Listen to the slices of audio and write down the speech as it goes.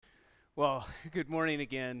Well, good morning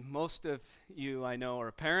again. Most of you I know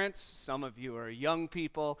are parents, some of you are young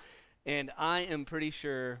people, and I am pretty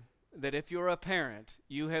sure that if you're a parent,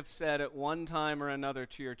 you have said at one time or another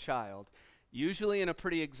to your child, usually in a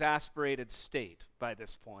pretty exasperated state by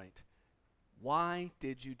this point, "Why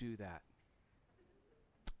did you do that?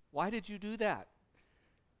 Why did you do that?"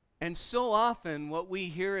 And so often, what we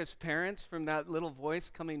hear as parents from that little voice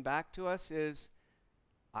coming back to us is,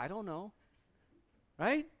 "I don't know."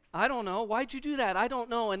 Right? I don't know. Why'd you do that? I don't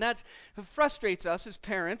know. And that frustrates us as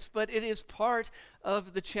parents, but it is part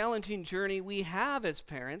of the challenging journey we have as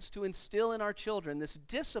parents to instill in our children this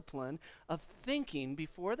discipline of thinking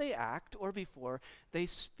before they act or before they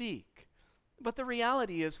speak. But the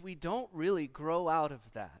reality is, we don't really grow out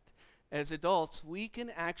of that. As adults, we can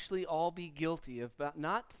actually all be guilty of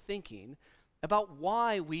not thinking about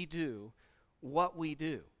why we do what we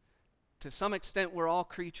do. To some extent, we're all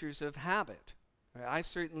creatures of habit. I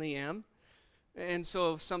certainly am. And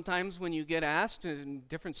so sometimes when you get asked in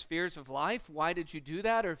different spheres of life, why did you do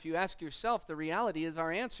that? Or if you ask yourself, the reality is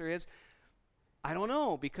our answer is, I don't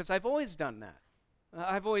know, because I've always done that.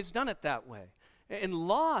 I've always done it that way. And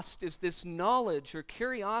lost is this knowledge or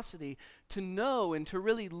curiosity to know and to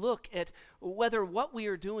really look at whether what we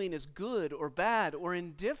are doing is good or bad or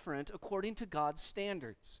indifferent according to God's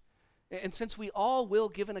standards. And since we all will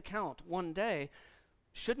give an account one day,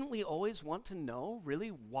 shouldn't we always want to know really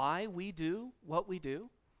why we do what we do?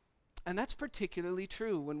 And that's particularly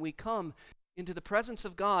true when we come into the presence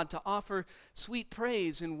of God to offer sweet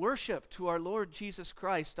praise and worship to our Lord Jesus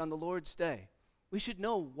Christ on the Lord's Day. We should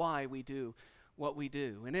know why we do what we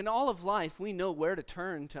do. And in all of life, we know where to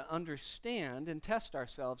turn to understand and test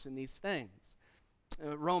ourselves in these things.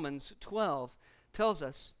 Romans 12 tells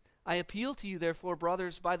us, "I appeal to you, therefore,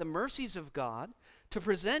 brothers, by the mercies of God, to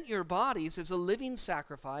present your bodies as a living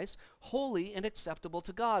sacrifice, holy and acceptable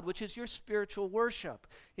to God, which is your spiritual worship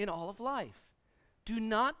in all of life. Do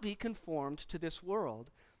not be conformed to this world,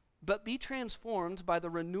 but be transformed by the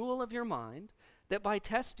renewal of your mind, that by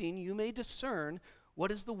testing you may discern what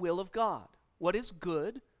is the will of God, what is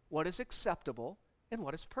good, what is acceptable, and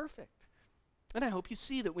what is perfect." And I hope you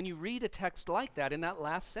see that when you read a text like that, in that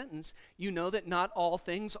last sentence, you know that not all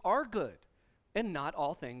things are good, and not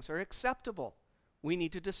all things are acceptable. We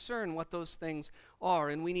need to discern what those things are,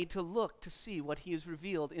 and we need to look to see what he has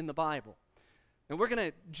revealed in the Bible. And we're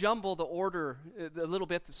going to jumble the order a little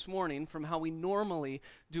bit this morning from how we normally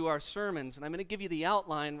do our sermons. And I'm going to give you the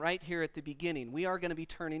outline right here at the beginning. We are going to be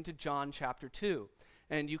turning to John chapter 2.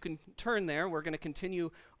 And you can turn there. We're going to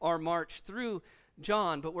continue our march through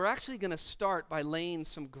John, but we're actually going to start by laying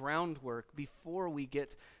some groundwork before we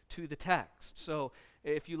get to the text. So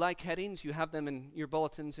if you like headings, you have them in your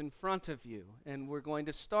bulletins in front of you. And we're going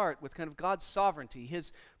to start with kind of God's sovereignty,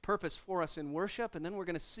 his purpose for us in worship. And then we're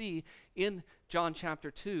going to see in John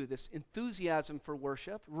chapter 2 this enthusiasm for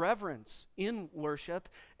worship, reverence in worship,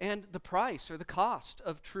 and the price or the cost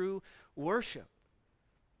of true worship.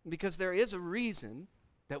 Because there is a reason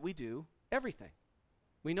that we do everything.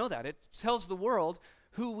 We know that. It tells the world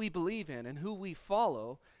who we believe in and who we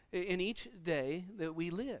follow in each day that we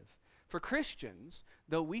live. For Christians,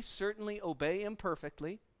 though we certainly obey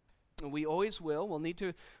imperfectly, and we always will, we'll need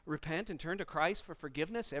to repent and turn to Christ for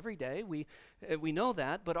forgiveness every day. We know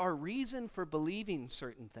that, but our reason for believing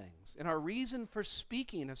certain things, and our reason for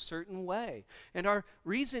speaking a certain way, and our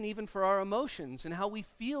reason even for our emotions and how we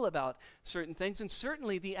feel about certain things, and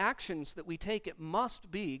certainly the actions that we take, it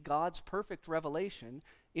must be God's perfect revelation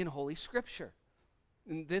in Holy Scripture.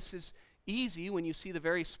 And this is easy when you see the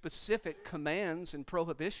very specific commands and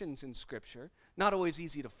prohibitions in Scripture. Not always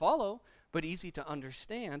easy to follow, but easy to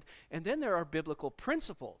understand. And then there are biblical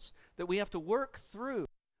principles that we have to work through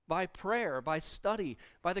by prayer, by study,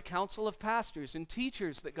 by the counsel of pastors and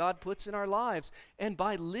teachers that God puts in our lives, and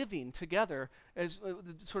by living together as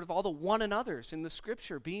sort of all the one another's in the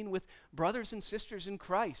Scripture, being with brothers and sisters in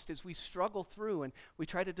Christ as we struggle through and we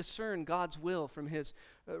try to discern God's will from his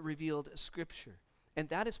revealed Scripture. And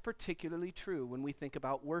that is particularly true when we think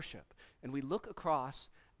about worship and we look across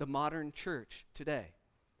the modern church today.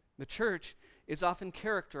 The church is often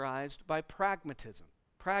characterized by pragmatism.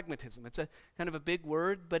 Pragmatism, it's a kind of a big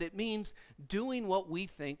word, but it means doing what we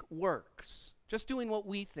think works. Just doing what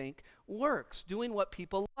we think works, doing what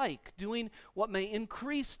people like, doing what may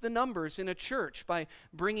increase the numbers in a church by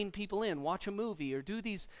bringing people in, watch a movie, or do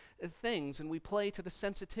these things, and we play to the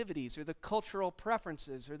sensitivities or the cultural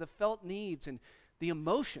preferences or the felt needs and the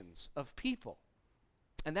emotions of people.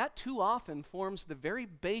 And that too often forms the very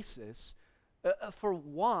basis for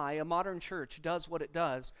why a modern church does what it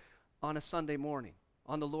does on a Sunday morning,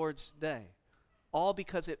 on the Lord's Day, all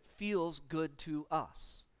because it feels good to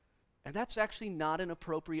us. And that's actually not an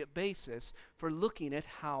appropriate basis for looking at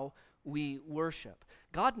how we worship.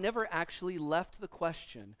 God never actually left the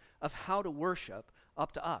question of how to worship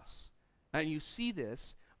up to us. And you see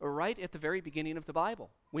this right at the very beginning of the Bible.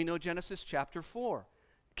 We know Genesis chapter 4.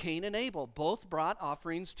 Cain and Abel both brought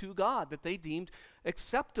offerings to God that they deemed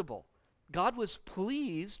acceptable. God was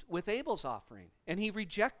pleased with Abel's offering, and he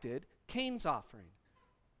rejected Cain's offering.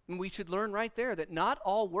 And we should learn right there that not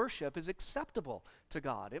all worship is acceptable to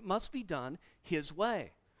God. It must be done his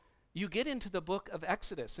way. You get into the book of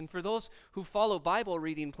Exodus, and for those who follow Bible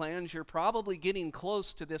reading plans, you're probably getting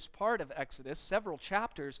close to this part of Exodus, several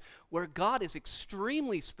chapters, where God is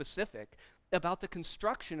extremely specific about the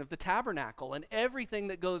construction of the tabernacle and everything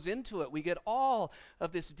that goes into it. We get all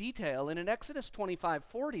of this detail. And in Exodus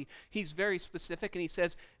 25:40, he's very specific, and he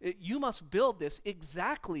says, you must build this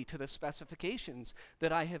exactly to the specifications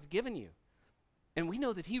that I have given you. And we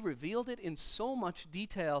know that he revealed it in so much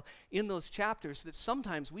detail in those chapters that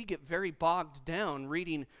sometimes we get very bogged down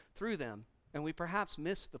reading through them, and we perhaps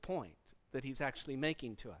miss the point that he's actually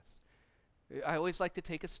making to us. I always like to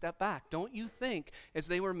take a step back. Don't you think, as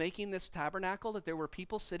they were making this tabernacle, that there were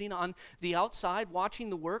people sitting on the outside watching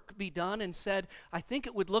the work be done and said, I think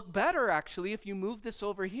it would look better, actually, if you move this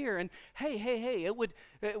over here, and hey,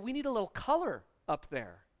 we need a little color up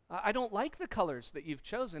there. I don't like the colors that you've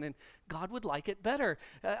chosen, and God would like it better.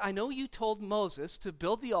 I know you told Moses to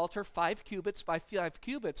build the altar 5 cubits by 5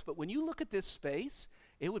 cubits, but when you look at this space,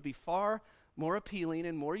 it would be far more appealing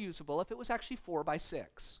and more usable if it was actually 4 by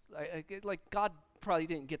 6. Like God probably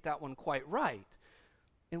didn't get that one quite right.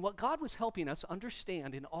 And what God was helping us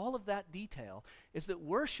understand in all of that detail is that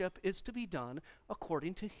worship is to be done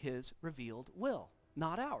according to his revealed will,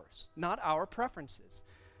 not ours, not our preferences.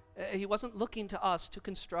 He wasn't looking to us to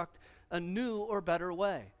construct a new or better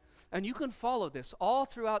way. And you can follow this all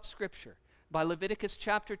throughout Scripture. By Leviticus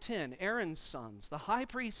chapter 10, Aaron's sons, the high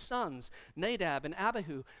priest's sons, Nadab and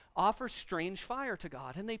Abihu, offer strange fire to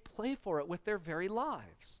God, and they pay for it with their very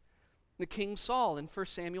lives. The King Saul in 1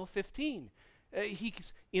 Samuel 15,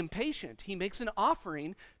 he's impatient. He makes an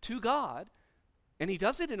offering to God, and he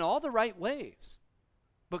does it in all the right ways.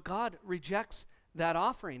 But God rejects that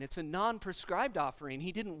offering. It's a non-prescribed offering.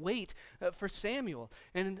 He didn't wait for Samuel.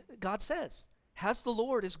 And God says, has the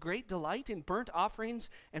Lord as great delight in burnt offerings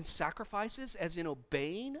and sacrifices as in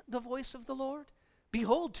obeying the voice of the Lord?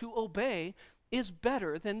 Behold, to obey is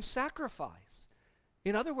better than sacrifice.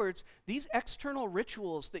 In other words, these external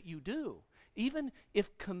rituals that you do, even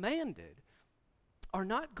if commanded, are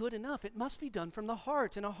not good enough. It must be done from the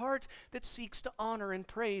heart, and a heart that seeks to honor and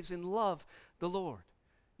praise and love the Lord.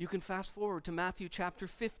 You can fast forward to Matthew chapter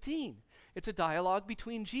 15. It's a dialogue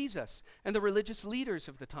between Jesus and the religious leaders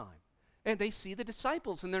of the time. And they see the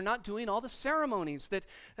disciples, and they're not doing all the ceremonies that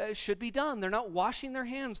should be done. They're not washing their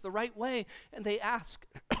hands the right way. And they ask,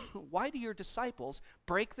 why do your disciples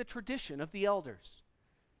break the tradition of the elders?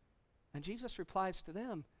 And Jesus replies to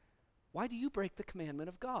them, why do you break the commandment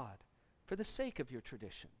of God for the sake of your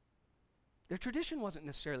tradition? Their tradition wasn't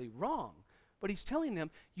necessarily wrong, but he's telling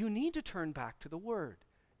them, you need to turn back to the Word.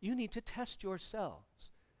 You need to test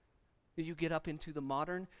yourselves. You get up into the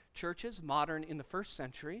modern churches, modern in the first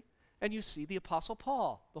century, and you see the Apostle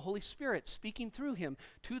Paul, the Holy Spirit, speaking through him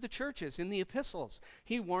to the churches in the epistles.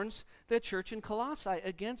 He warns the church in Colossae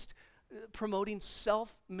against promoting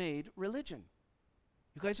self-made religion.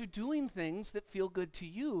 You guys are doing things that feel good to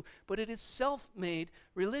you, but it is self-made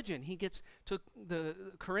religion. He gets to the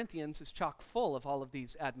Corinthians is chock full of all of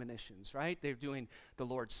these admonitions, right? They're doing the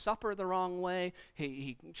Lord's Supper the wrong way.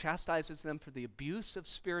 He chastises them for the abuse of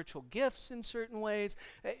spiritual gifts in certain ways.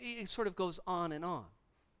 It sort of goes on and on.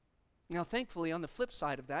 Now, thankfully, on the flip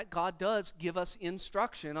side of that, God does give us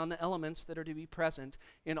instruction on the elements that are to be present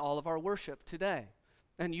in all of our worship today.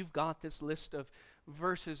 And you've got this list of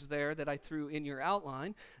verses there that I threw in your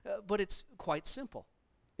outline, but it's quite simple.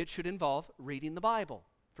 It should involve reading the Bible,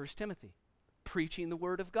 1 Timothy, preaching the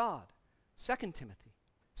Word of God, 2 Timothy,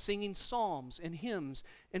 singing psalms and hymns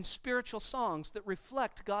and spiritual songs that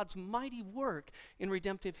reflect God's mighty work in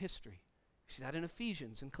redemptive history. You see that in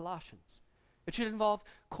Ephesians and Colossians. It should involve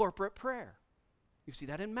corporate prayer. You see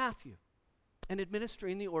that in Matthew. And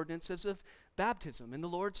administering the ordinances of baptism and the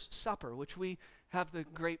Lord's Supper, which we have the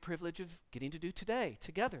great privilege of getting to do today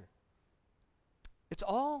together. It's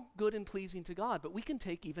all good and pleasing to God, but we can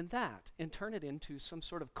take even that and turn it into some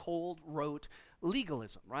sort of cold, rote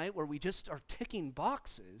legalism, right? Where we just are ticking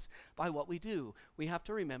boxes by what we do. We have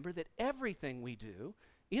to remember that everything we do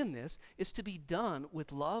in this is to be done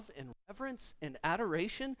with love and reverence and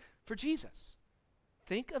adoration for Jesus.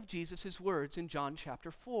 Think of Jesus' words in John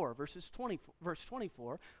chapter 4, verse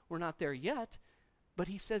 24. We're not there yet, But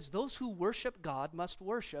he says those who worship God must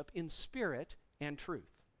worship in spirit and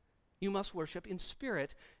truth. You must worship in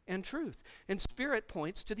spirit and truth. And spirit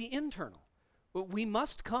points to the internal. We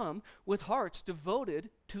must come with hearts devoted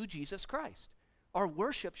to Jesus Christ. Our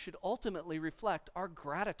worship should ultimately reflect our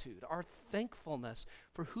gratitude, our thankfulness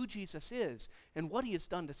for who Jesus is and what he has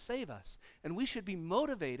done to save us. And we should be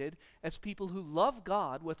motivated as people who love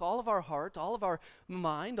God with all of our heart, all of our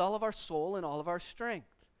mind, all of our soul, and all of our strength.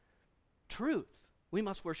 Truth. We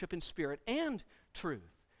must worship in spirit and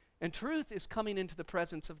truth. And truth is coming into the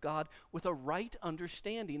presence of God with a right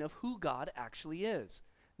understanding of who God actually is.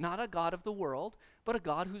 Not a God of the world, but a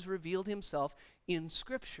God who's revealed himself in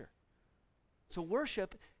Scripture. So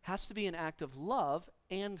worship has to be an act of love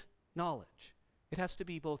and knowledge. It has to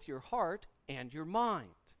be both your heart and your mind.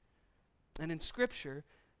 And in Scripture,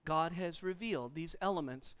 God has revealed these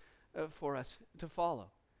elements for us to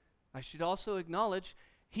follow. I should also acknowledge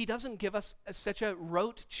he doesn't give us such a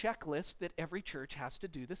rote checklist that every church has to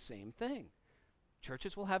do the same thing.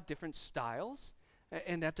 Churches will have different styles,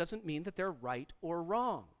 and that doesn't mean that they're right or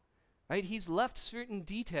wrong. Right? He's left certain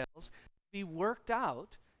details to be worked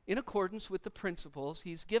out in accordance with the principles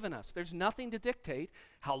he's given us. There's nothing to dictate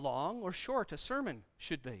how long or short a sermon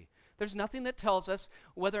should be. There's nothing that tells us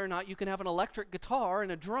whether or not you can have an electric guitar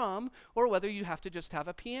and a drum, or whether you have to just have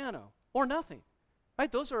a piano, or nothing. Right?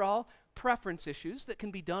 Those are all preference issues that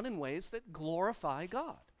can be done in ways that glorify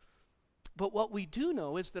God. But what we do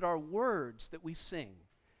know is that our words that we sing,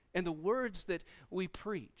 and the words that we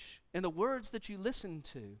preach, and the words that you listen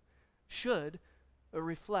to should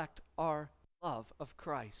reflect our love of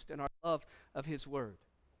Christ and our love of his word.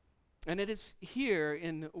 And it is here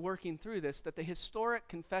in working through this that the historic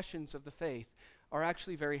confessions of the faith are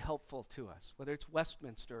actually very helpful to us, whether it's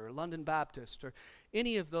Westminster or London Baptist or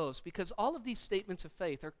any of those, because all of these statements of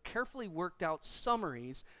faith are carefully worked out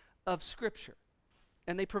summaries of Scripture.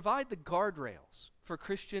 And they provide the guardrails for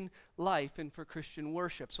Christian life and for Christian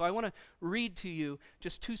worship. So I want to read to you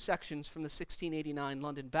just two sections from the 1689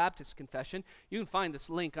 London Baptist Confession. You can find this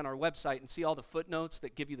link on our website and see all the footnotes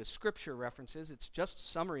that give you the Scripture references. It's just a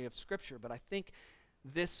summary of Scripture, but I think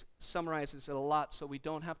this summarizes it a lot so we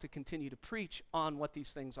don't have to continue to preach on what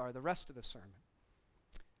these things are the rest of the sermon.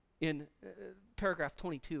 In paragraph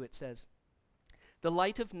 22 it says, "The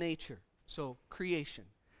light of nature," so creation,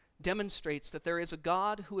 "demonstrates that there is a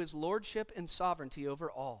God who has lordship and sovereignty over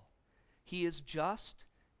all. He is just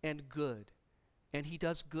and good, and he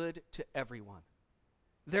does good to everyone.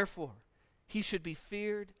 Therefore, he should be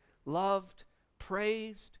feared, loved,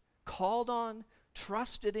 praised, called on,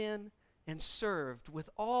 trusted in, and served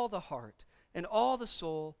with all the heart and all the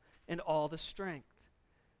soul and all the strength.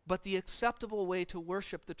 But the acceptable way to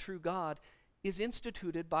worship the true God is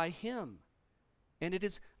instituted by him, and it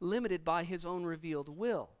is limited by his own revealed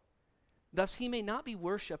will. Thus he may not be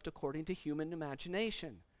worshipped according to human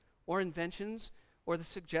imagination, or inventions, or the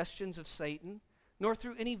suggestions of Satan, nor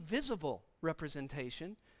through any visible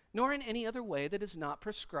representation, nor in any other way that is not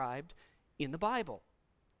prescribed in the Bible.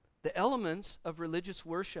 The elements of religious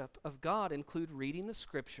worship of God include reading the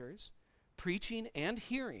Scriptures, preaching and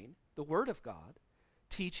hearing the Word of God,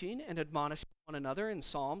 teaching and admonishing one another in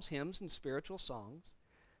psalms, hymns, and spiritual songs,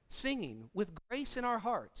 singing with grace in our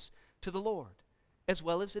hearts to the Lord, as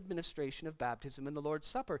well as administration of baptism and the Lord's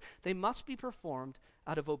Supper. They must be performed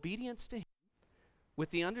out of obedience to him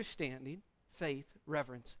with the understanding, faith,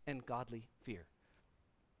 reverence, and godly fear."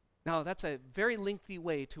 Now, that's a very lengthy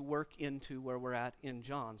way to work into where we're at in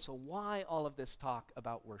John. So why all of this talk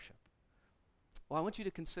about worship? Well, I want you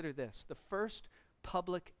to consider this. The first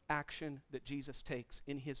public action that Jesus takes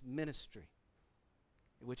in his ministry,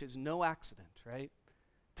 which is no accident, right,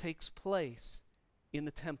 takes place in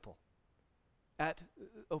the temple, at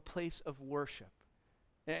a place of worship.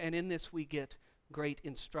 And in this we get great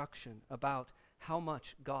instruction about how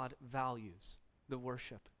much God values the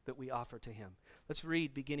worship that we offer to him. Let's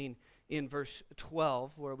read beginning in verse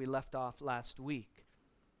 12 where we left off last week.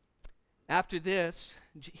 After this,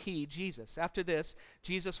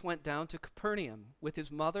 Jesus went down to Capernaum with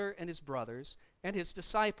his mother and his brothers and his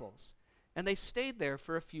disciples, and they stayed there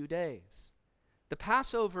for a few days. The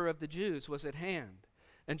Passover of the Jews was at hand,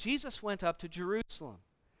 and Jesus went up to Jerusalem.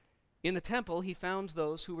 In the temple he found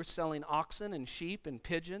those who were selling oxen and sheep and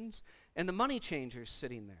pigeons, and the money changers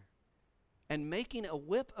sitting there. And making a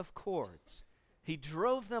whip of cords, he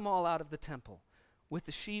drove them all out of the temple with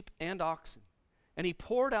the sheep and oxen. And he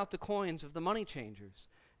poured out the coins of the money changers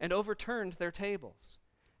and overturned their tables.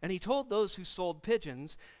 And he told those who sold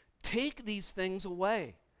pigeons, "Take these things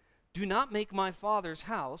away. Do not make my Father's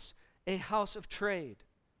house a house of trade."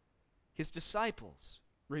 His disciples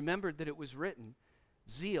remembered that it was written,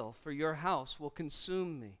 Zeal for your house will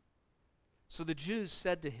consume me." So the Jews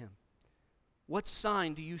said to him, "What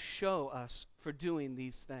sign do you show us for doing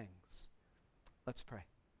these things?" Let's pray.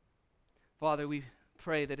 Father, we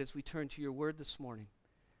pray that as we turn to your word this morning,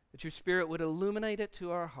 that your Spirit would illuminate it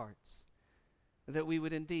to our hearts, that we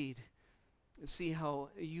would indeed see how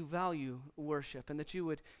you value worship, and that you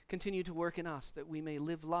would continue to work in us, that we may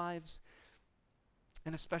live lives,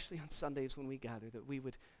 and especially on Sundays when we gather, that we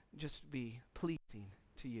would just be pleasing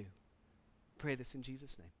to you. Pray this in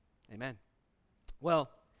Jesus' name. Amen.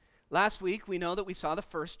 Well, last week we know that we saw the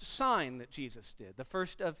first sign that Jesus did, the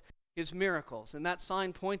first of his miracles, and that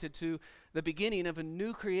sign pointed to the beginning of a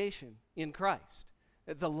new creation in Christ.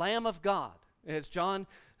 The Lamb of God, as John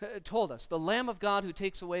told us, the Lamb of God who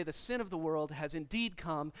takes away the sin of the world has indeed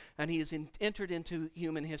come, and he has entered into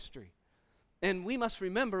human history. And we must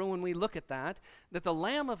remember when we look at that the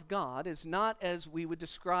Lamb of God is not as we would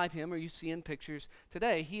describe him or you see in pictures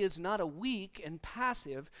today. He is not a weak and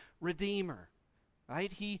passive redeemer,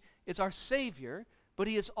 right? He is our Savior, but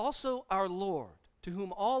he is also our Lord, to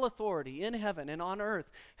whom all authority in heaven and on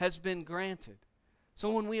earth has been granted.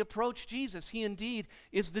 So when we approach Jesus, he indeed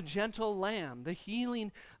is the gentle Lamb, the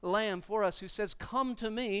healing Lamb for us, who says, "Come to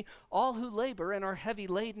me, all who labor and are heavy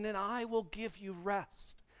laden, and I will give you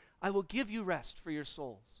rest. I will give you rest for your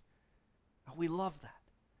souls." We love that,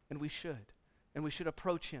 and we should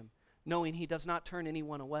approach him knowing he does not turn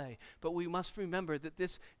anyone away. But we must remember that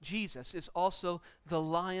this Jesus is also the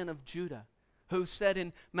Lion of Judah, who said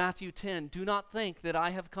in Matthew 10, "Do not think that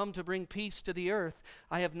I have come to bring peace to the earth.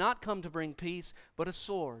 I have not come to bring peace, but a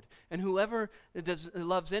sword. And whoever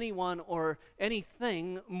loves anyone or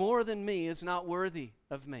anything more than me is not worthy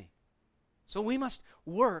of me." So we must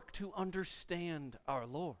work to understand our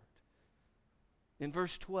Lord. In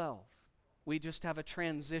verse 12, we just have a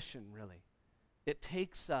transition, really. It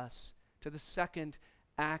takes us to the second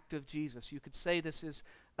act of Jesus. You could say this is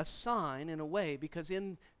a sign in a way, because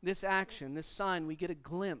in this action, this sign, we get a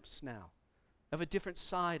glimpse now of a different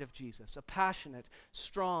side of Jesus, a passionate,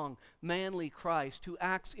 strong, manly Christ who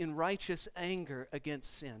acts in righteous anger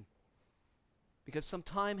against sin. Because some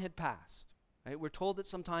time had passed. Right? We're told that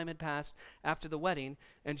some time had passed after the wedding,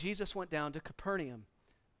 and Jesus went down to Capernaum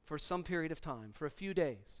for some period of time, for a few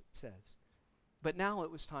days, it says. But now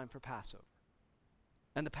it was time for Passover.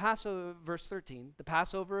 And the Passover, verse 13, the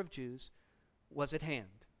Passover of Jews was at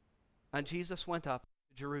hand. And Jesus went up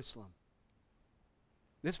to Jerusalem.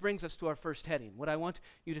 This brings us to our first heading. What I want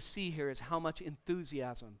you to see here is how much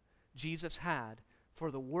enthusiasm Jesus had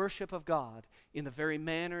for the worship of God in the very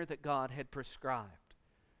manner that God had prescribed.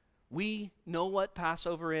 We know what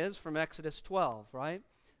Passover is from Exodus 12, right?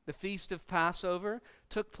 The feast of Passover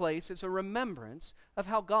took place as a remembrance of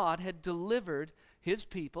how God had delivered his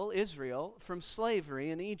people, Israel, from slavery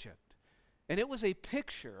in Egypt. And it was a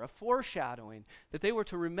picture, a foreshadowing, that they were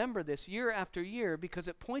to remember this year after year, because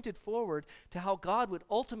it pointed forward to how God would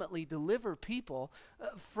ultimately deliver people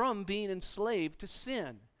from being enslaved to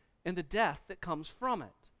sin and the death that comes from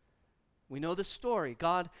it. We know the story.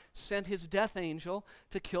 God sent his death angel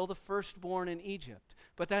to kill the firstborn in Egypt.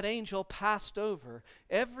 But that angel passed over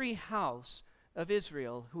every house of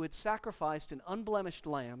Israel who had sacrificed an unblemished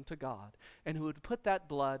lamb to God, and who had put that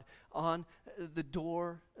blood on the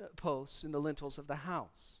door posts and the lintels of the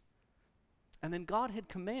house. And then God had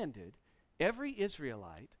commanded every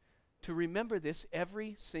Israelite to remember this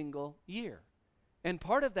every single year. And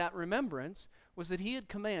part of that remembrance was that he had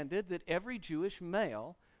commanded that every Jewish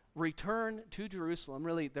male return to Jerusalem,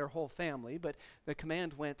 really their whole family, but the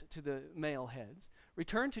command went to the male heads,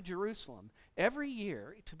 return to Jerusalem every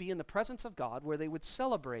year to be in the presence of God, where they would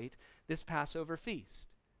celebrate this Passover feast.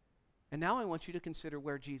 And now I want you to consider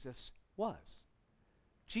where Jesus was.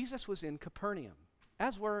 Jesus was in Capernaum,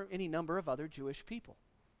 as were any number of other Jewish people.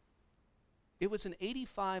 It was an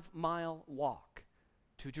 85-mile walk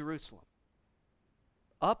to Jerusalem,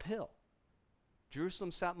 uphill.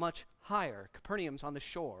 Jerusalem sat much higher. Capernaum's on the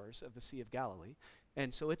shores of the Sea of Galilee,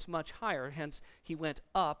 and so it's much higher. Hence, he went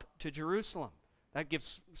up to Jerusalem. That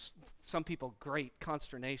gives some people great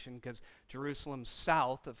consternation, because Jerusalem's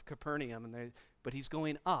south of Capernaum, but he's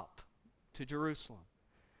going up to Jerusalem.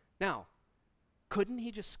 Now, couldn't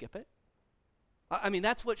he just skip it? I mean,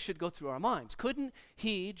 that's what should go through our minds. Couldn't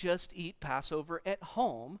he just eat Passover at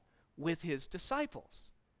home with his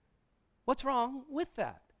disciples? What's wrong with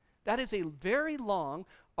that? That is a very long,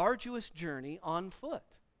 arduous journey on foot.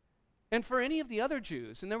 And for any of the other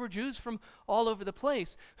Jews, and there were Jews from all over the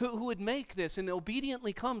place who would make this and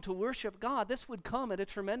obediently come to worship God, this would come at a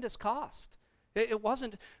tremendous cost. It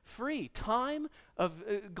wasn't free. Time of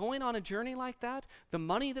going on a journey like that, the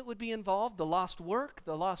money that would be involved, the lost work,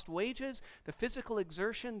 the lost wages, the physical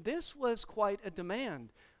exertion, this was quite a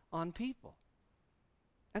demand on people.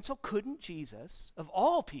 And so couldn't Jesus, of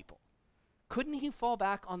all people, couldn't he fall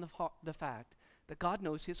back on the fact that God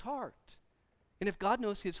knows his heart? And if God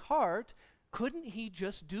knows his heart, couldn't he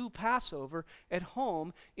just do Passover at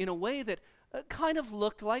home in a way that kind of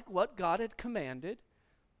looked like what God had commanded,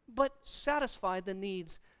 but satisfied the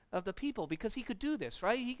needs of the people? Because he could do this,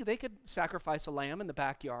 right? They could sacrifice a lamb in the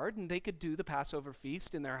backyard, and they could do the Passover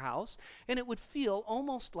feast in their house, and it would feel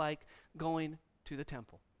almost like going to the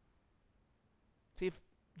temple. See, if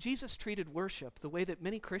Jesus treated worship the way that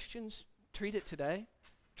many Christians treat it today,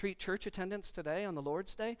 treat church attendance today on the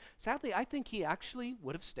Lord's Day, sadly, I think he actually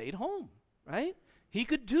would have stayed home, right? He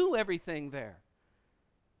could do everything there.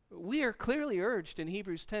 We are clearly urged in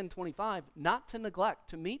Hebrews 10:25 not to neglect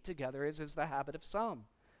to meet together, as is the habit of some.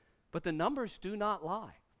 But the numbers do not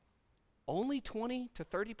lie. Only 20 to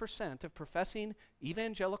 30% of professing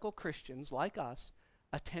evangelical Christians like us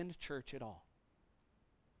attend church at all.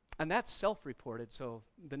 And that's self-reported, so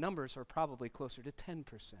the numbers are probably closer to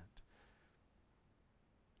 10%.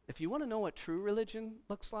 If you want to know what true religion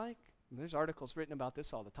looks like, and there's articles written about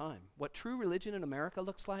this all the time, what true religion in America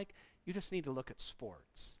looks like, you just need to look at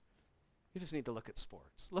sports. You just need to look at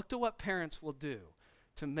sports. Look to what parents will do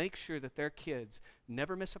to make sure that their kids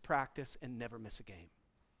never miss a practice and never miss a game.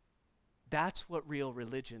 That's what real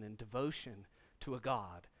religion and devotion to a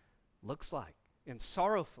God looks like. And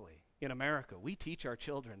sorrowfully, in America, we teach our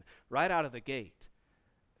children right out of the gate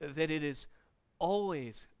that it is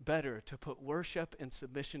always better to put worship and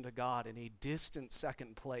submission to God in a distant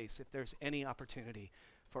second place if there's any opportunity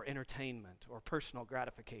for entertainment or personal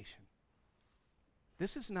gratification.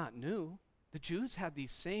 This is not new. The Jews had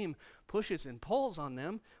these same pushes and pulls on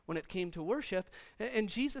them when it came to worship, and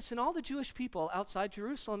Jesus and all the Jewish people outside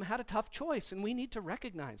Jerusalem had a tough choice, and we need to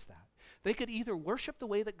recognize that. They could either worship the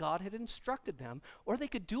way that God had instructed them, or they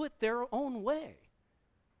could do it their own way.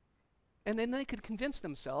 And then they could convince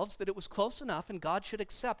themselves that it was close enough and God should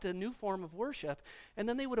accept a new form of worship, and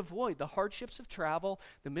then they would avoid the hardships of travel,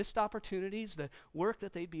 the missed opportunities, the work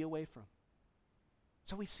that they'd be away from.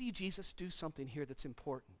 So we see Jesus do something here that's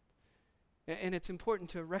important. And it's important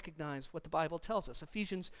to recognize what the Bible tells us.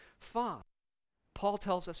 Ephesians 5, Paul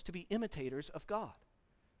tells us to be imitators of God.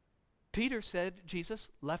 Peter said Jesus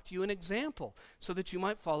left you an example so that you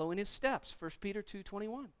might follow in his steps, 1 Peter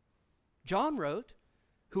 2:21. John wrote,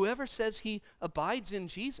 whoever says he abides in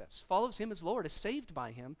Jesus, follows him as Lord, is saved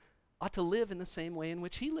by him, ought to live in the same way in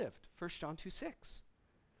which he lived, 1 John 2:6.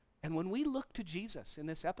 And when we look to Jesus in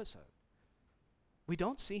this episode, we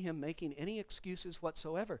don't see him making any excuses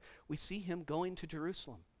whatsoever. We see him going to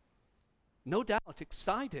Jerusalem. No doubt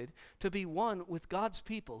excited to be one with God's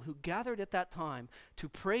people who gathered at that time to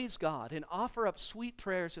praise God and offer up sweet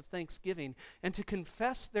prayers of thanksgiving and to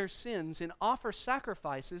confess their sins and offer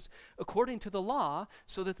sacrifices according to the law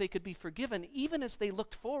so that they could be forgiven, even as they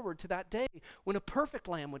looked forward to that day when a perfect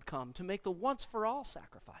lamb would come to make the once-for-all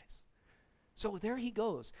sacrifice. So there he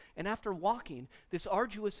goes, and after walking this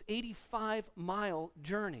arduous 85-mile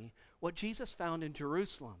journey, what Jesus found in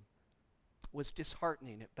Jerusalem was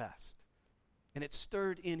disheartening at best. And it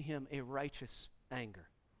stirred in him a righteous anger.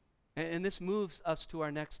 And this moves us to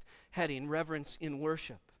our next heading, reverence in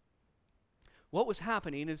worship. What was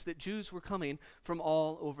happening is that Jews were coming from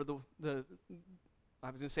all over I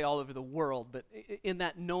was going to say all over the world, but in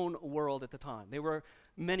that known world at the time.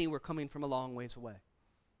 Many were coming from a long ways away.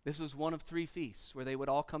 This was one of 3 feasts where they would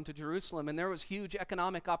all come to Jerusalem, and there was huge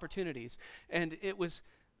economic opportunities, and it was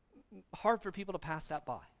hard for people to pass that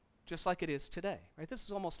by. Just like it is today, right? This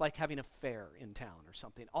is almost like having a fair in town or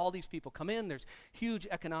something. All these people come in, there's huge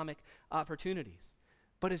economic opportunities.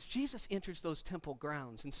 But as Jesus enters those temple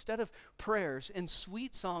grounds, instead of prayers and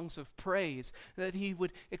sweet songs of praise that he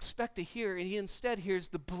would expect to hear, he instead hears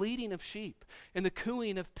the bleating of sheep and the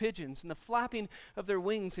cooing of pigeons and the flapping of their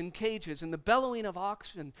wings in cages and the bellowing of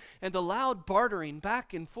oxen and the loud bartering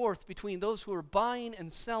back and forth between those who are buying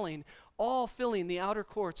and selling, all filling the outer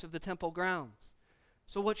courts of the temple grounds.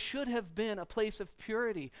 So what should have been a place of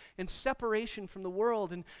purity and separation from the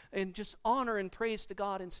world and just honor and praise to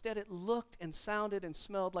God, instead it looked and sounded and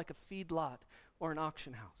smelled like a feedlot or an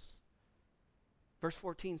auction house. Verse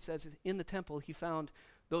 14 says, in the temple he found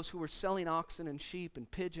those who were selling oxen and sheep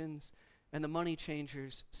and pigeons and the money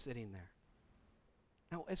changers sitting there.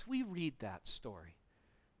 Now, as we read that story,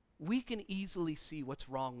 we can easily see what's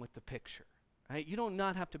wrong with the picture. Right? You do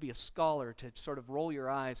not have to be a scholar to sort of roll your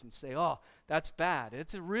eyes and say, oh, that's bad.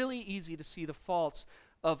 It's really easy to see the faults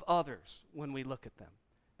of others when we look at them.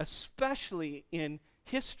 especially in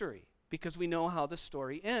history, because we know how the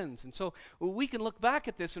story ends. And so we can look back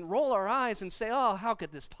at this and roll our eyes and say, oh, how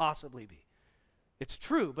could this possibly be? It's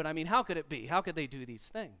true, but I mean, how could it be? How could they do these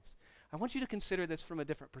things? I want you to consider this from a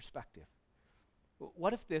different perspective.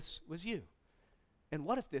 What if this was you? And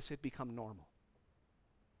what if this had become normal?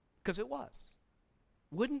 Because it was.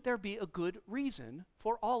 Wouldn't there be a good reason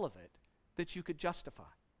for all of it that you could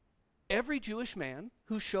justify? Every Jewish man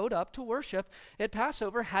who showed up to worship at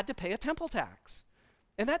Passover had to pay a temple tax.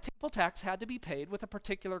 And that temple tax had to be paid with a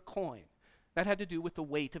particular coin. That had to do with the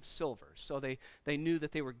weight of silver. So they knew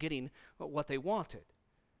that they were getting what they wanted.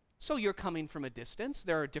 So you're coming from a distance.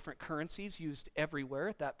 There are different currencies used everywhere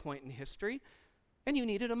at that point in history. And you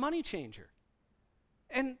needed a money changer.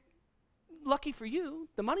 And lucky for you,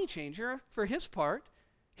 the money changer, for his part,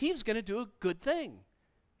 he's going to do a good thing.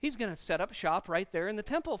 He's going to set up shop right there in the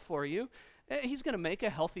temple for you. He's going to make a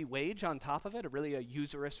healthy wage on top of it, a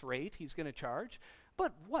usurious rate he's going to charge.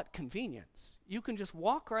 But what convenience. You can just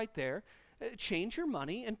walk right there, change your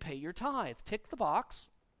money, and pay your tithe. Tick the box.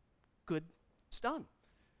 Good, it's done.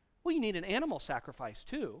 Well, you need an animal sacrifice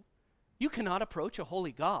too. You cannot approach a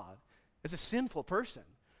holy God as a sinful person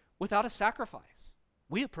without a sacrifice.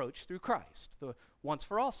 We approach through Christ, the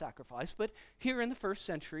once-for-all sacrifice. But here in the first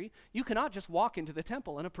century, you cannot just walk into the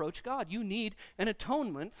temple and approach God. You need an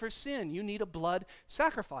atonement for sin. You need a blood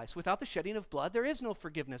sacrifice. Without the shedding of blood, there is no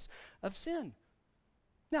forgiveness of sin.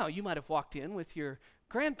 Now, you might have walked in with your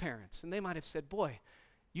grandparents, and they might have said, boy,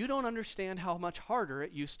 you don't understand how much harder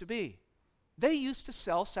it used to be. They used to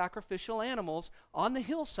sell sacrificial animals on the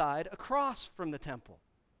hillside across from the temple,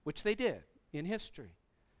 which they did in history.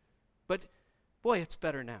 But boy, it's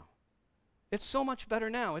better now. It's so much better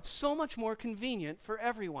now. It's so much more convenient for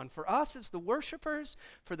everyone. For us as the worshipers,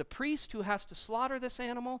 for the priest who has to slaughter this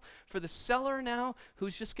animal, for the seller now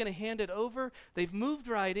who's just going to hand it over. They've moved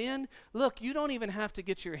right in. Look, you don't even have to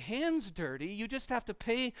get your hands dirty. You just have to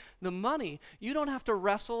pay the money. You don't have to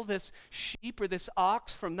wrestle this sheep or this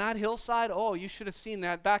ox from that hillside. Oh, you should have seen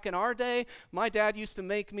that. Back in our day, my dad used to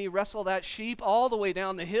make me wrestle that sheep all the way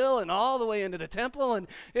down the hill and all the way into the temple, and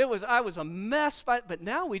I was a mess. But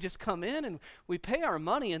now we just come in and we pay our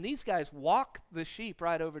money, and these guys walk the sheep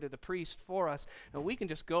right over to the priest for us, and we can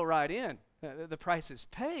just go right in. The price is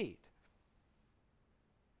paid.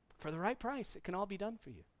 For the right price, it can all be done for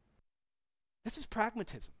you. This is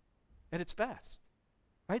pragmatism at its best.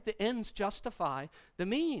 Right? The ends justify the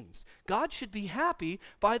means. God should be happy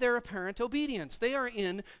by their apparent obedience. They are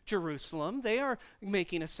in Jerusalem. They are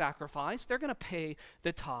making a sacrifice. They're going to pay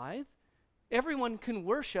the tithe. Everyone can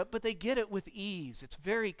worship, but they get it with ease. It's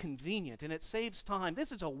very convenient, and it saves time.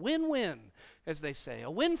 This is a win-win, as they say.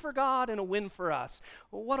 A win for God and a win for us.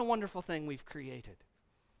 Well, what a wonderful thing we've created.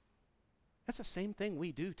 That's the same thing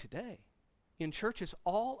we do today in churches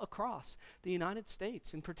all across the United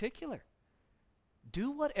States in particular.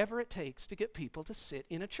 Do whatever it takes to get people to sit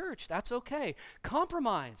in a church. That's okay.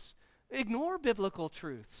 Compromise. Ignore biblical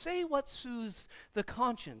truth. Say what soothes the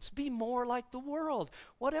conscience. Be more like the world.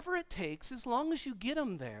 Whatever it takes, as long as you get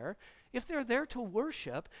them there. If they're there to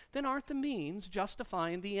worship, then aren't the means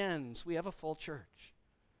justifying the ends? We have a full church.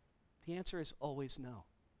 The answer is always no.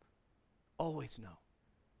 Always no.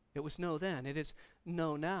 It was no then. It is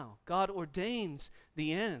no now. God ordains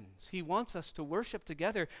the ends. He wants us to worship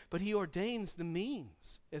together, but he ordains the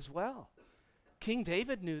means as well. King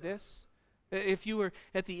David knew this. If you were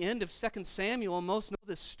at the end of 2 Samuel, most know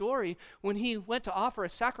this story. When he went to offer a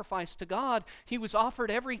sacrifice to God, he was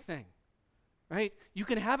offered everything, right? You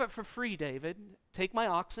can have it for free, David. Take my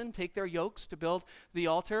oxen, take their yokes to build the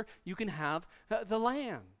altar. You can have the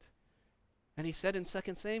land. And he said in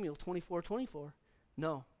 2 Samuel 24:24,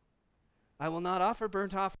 no, I will not offer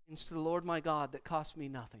burnt offerings to the Lord my God that cost me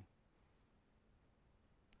nothing.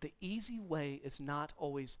 The easy way is not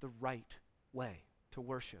always the right way to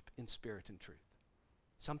worship in spirit and truth.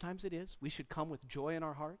 Sometimes it is. We should come with joy in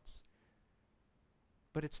our hearts.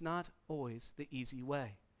 But it's not always the easy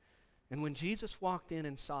way. And when Jesus walked in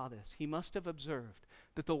and saw this, he must have observed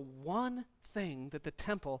that the one thing that the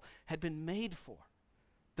temple had been made for,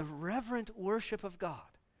 the reverent worship of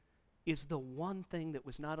God, is the one thing that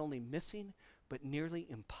was not only missing, but nearly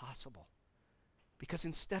impossible. Because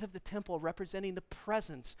instead of the temple representing the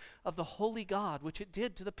presence of the holy God, which it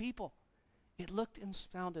did to the people, it looked and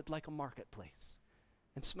sounded like a marketplace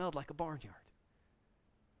and smelled like a barnyard.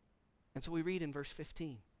 And so we read in verse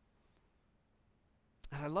 15.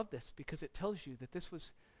 And I love this because it tells you that this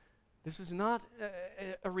was not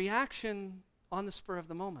a reaction on the spur of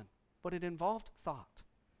the moment, but it involved thought.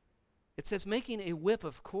 It says, making a whip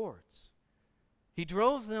of cords. He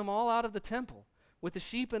drove them all out of the temple, with the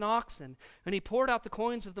sheep and oxen, and he poured out the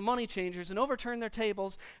coins of the money changers and overturned their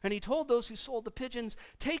tables, and he told those who sold the pigeons,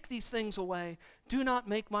 "Take these things away. Do not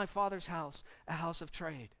make my Father's house a house of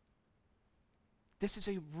trade." This is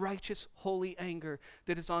a righteous, holy anger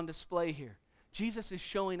that is on display here. Jesus is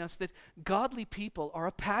showing us that godly people are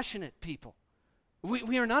a passionate people.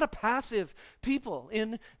 We are not a passive people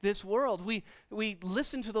in this world. We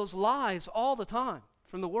listen to those lies all the time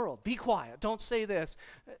from the world. Be quiet. Don't say this.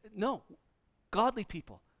 No. Godly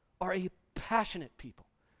people are a passionate people.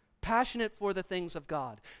 Passionate for the things of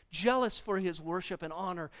God. Jealous for his worship and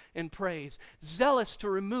honor and praise. Zealous to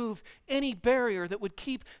remove any barrier that would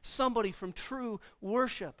keep somebody from true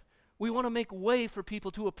worship. We want to make way for people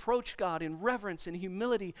to approach God in reverence and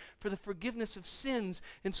humility for the forgiveness of sins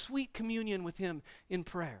and sweet communion with him in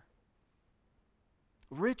prayer.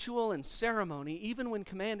 Ritual and ceremony, even when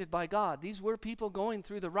commanded by God, these were people going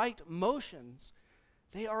through the right motions.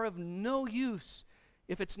 They are of no use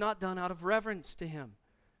if it's not done out of reverence to him,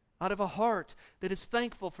 out of a heart that is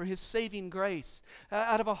thankful for his saving grace,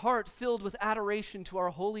 out of a heart filled with adoration to our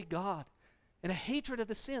holy God, and a hatred of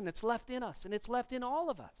the sin that's left in us, and it's left in all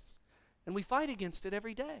of us. And we fight against it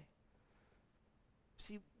every day.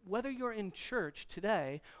 See, whether you're in church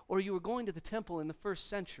today or you were going to the temple in the first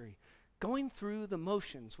century, going through the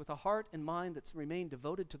motions with a heart and mind that's remained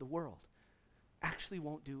devoted to the world actually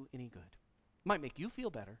won't do any good. It might make you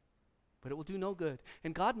feel better, but it will do no good.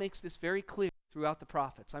 And God makes this very clear throughout the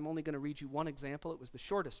prophets. I'm only going to read you one example. It was the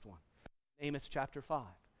shortest one. Amos chapter 5.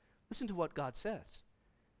 Listen to what God says.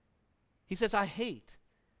 He says, I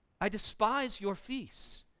despise your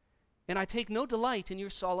feasts, and I take no delight in your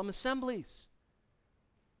solemn assemblies.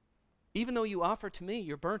 Even though you offer to me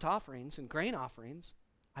your burnt offerings and grain offerings,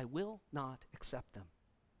 I will not accept them.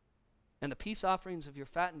 And the peace offerings of your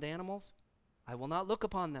fattened animals, I will not look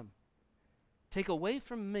upon them. Take away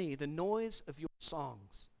from me the noise of your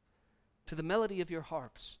songs. To the melody of your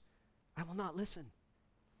harps, I will not listen.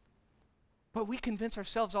 But we convince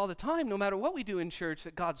ourselves all the time, no matter what we do in church,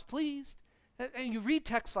 that God's pleased. And you read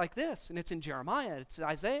texts like this, and it's in Jeremiah, it's in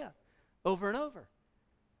Isaiah, over and over.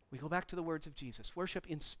 We go back to the words of Jesus. Worship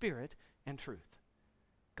in spirit and truth.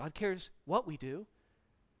 God cares what we do,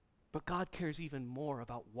 but God cares even more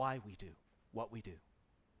about why we do what we do.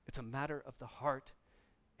 It's a matter of the heart,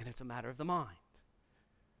 and it's a matter of the mind.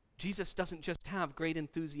 Jesus doesn't just have great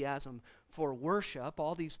enthusiasm for worship.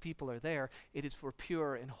 All these people are there. It is for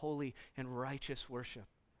pure and holy and righteous worship.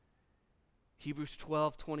 Hebrews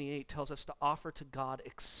 12:28 tells us to offer to God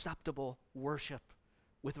acceptable worship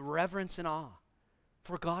with reverence and awe,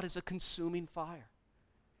 for God is a consuming fire.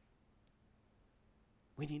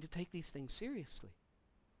 We need to take these things seriously.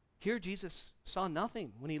 Here Jesus saw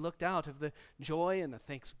nothing when he looked out of the joy and the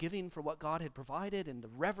thanksgiving for what God had provided and the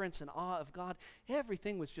reverence and awe of God.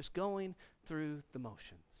 Everything was just going through the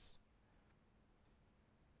motions.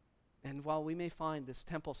 And while we may find this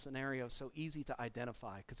temple scenario so easy to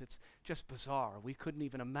identify because it's just bizarre, we couldn't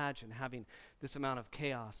even imagine having this amount of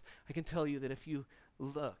chaos, I can tell you that if you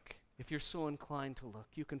look, if you're so inclined to look,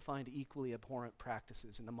 you can find equally abhorrent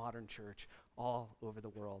practices in the modern church all over the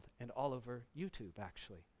world and all over YouTube,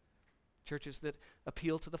 actually. Churches that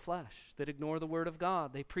appeal to the flesh, that ignore the word of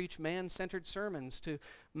God. They preach man-centered sermons to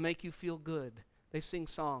make you feel good. They sing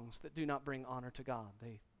songs that do not bring honor to God.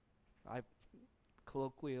 I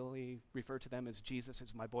colloquially refer to them as Jesus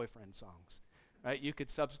is my boyfriend songs. Right? You could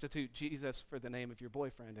substitute Jesus for the name of your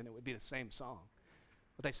boyfriend and it would be the same song.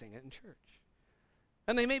 But they sing it in church.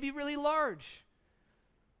 And they may be really large.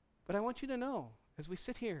 But I want you to know, as we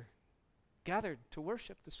sit here gathered to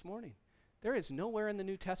worship this morning, there is nowhere in the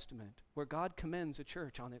New Testament where God commends a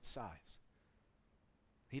church on its size.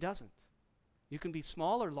 He doesn't. You can be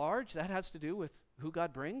small or large. That has to do with who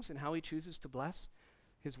God brings and how he chooses to bless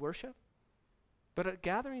his worship. But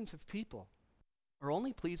gatherings of people are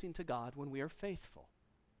only pleasing to God when we are faithful.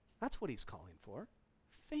 That's what he's calling for,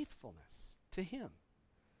 faithfulness to him.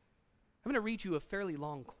 I'm going to read you a fairly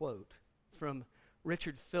long quote from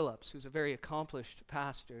Richard Phillips, who's a very accomplished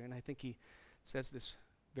pastor, and I think he says this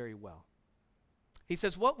very well. He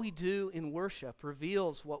says, what we do in worship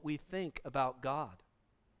reveals what we think about God.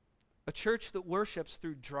 A church that worships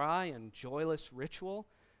through dry and joyless ritual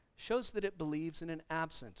shows that it believes in an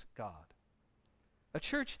absent God. A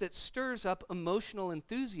church that stirs up emotional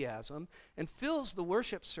enthusiasm and fills the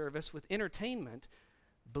worship service with entertainment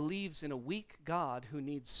believes in a weak God who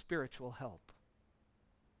needs spiritual help.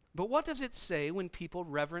 But what does it say when people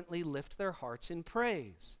reverently lift their hearts in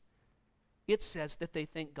praise? It says that they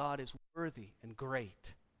think God is worthy and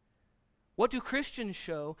great. What do Christians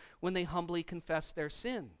show when they humbly confess their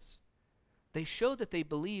sins? They show that they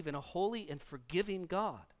believe in a holy and forgiving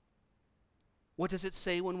God. What does it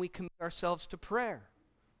say when we commit ourselves to prayer?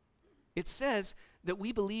 It says that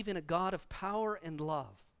we believe in a God of power and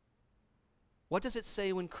love. What does it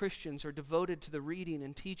say when Christians are devoted to the reading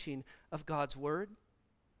and teaching of God's Word?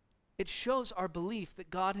 It shows our belief that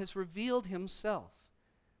God has revealed Himself,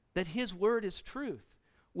 that His Word is truth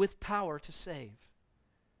with power to save.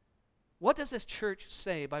 What does a church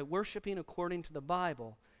say by worshiping according to the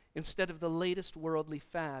Bible instead of the latest worldly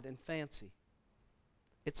fad and fancy?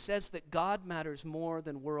 It says that God matters more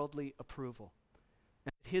than worldly approval,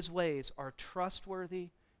 and that His ways are trustworthy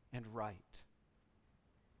and right.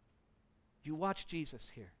 You watch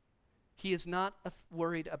Jesus here. He is not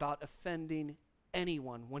worried about offending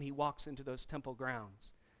anyone when He walks into those temple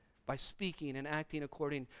grounds by speaking and acting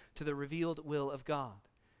according to the revealed will of God.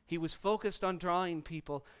 He was focused on drawing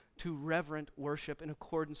people to reverent worship in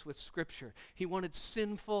accordance with Scripture. He wanted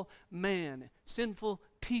sinful man, sinful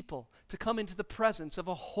people to come into the presence of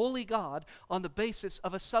a holy God on the basis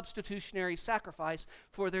of a substitutionary sacrifice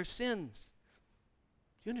for their sins.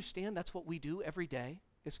 Do you understand that's what we do every day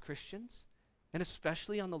as Christians, and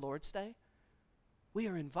especially on the Lord's Day? We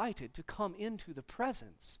are invited to come into the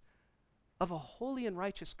presence of a holy and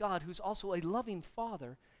righteous God who's also a loving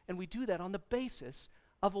Father, and we do that on the basis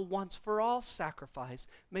of a once-for-all sacrifice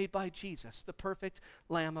made by Jesus, the perfect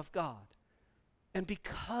Lamb of God. And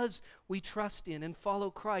because we trust in and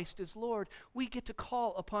follow Christ as Lord, we get to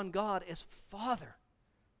call upon God as Father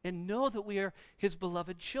and know that we are His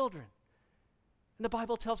beloved children. And the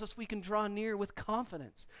Bible tells us we can draw near with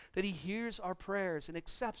confidence, that He hears our prayers and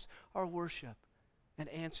accepts our worship and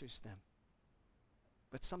answers them.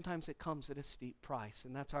 But sometimes it comes at a steep price,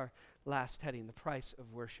 and that's our last heading, the price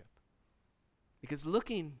of worship. Because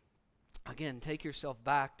looking, again, take yourself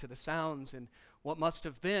back to the sounds and what must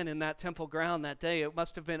have been in that temple ground that day. It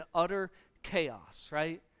must have been utter chaos,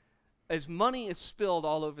 right? As money is spilled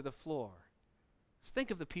all over the floor. Just think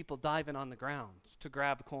of the people diving on the ground to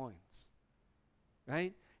grab coins,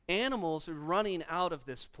 right? Animals are running out of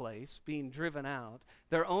this place, being driven out.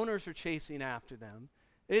 Their owners are chasing after them.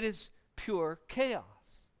 It is pure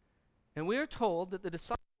chaos. And we are told that the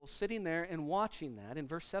disciples sitting there and watching that, in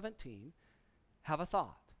verse 17, have a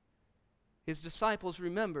thought. His disciples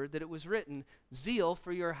remembered that it was written, "Zeal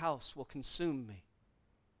for your house will consume me."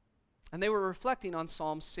 And they were reflecting on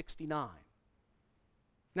Psalm 69.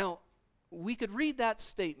 Now, we could read that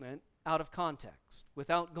statement out of context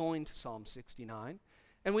without going to Psalm 69,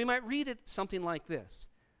 and we might read it something like this.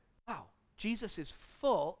 Wow, Jesus is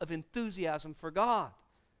full of enthusiasm for God.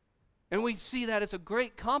 And we see that as a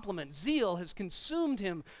great compliment. Zeal has consumed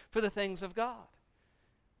him for the things of God.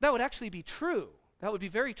 That would actually be true. That would be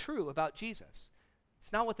very true about Jesus.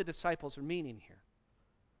 It's not what the disciples are meaning here.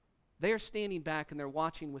 They are standing back and they're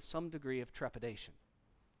watching with some degree of trepidation.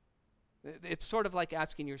 It's sort of like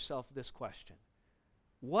asking yourself this question.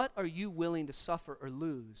 What are you willing to suffer or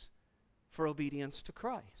lose for obedience to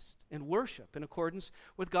Christ and worship in accordance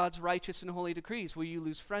with God's righteous and holy decrees? Will you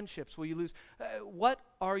lose friendships? Will you lose? What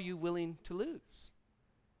are you willing to lose?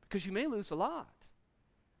 Because you may lose a lot.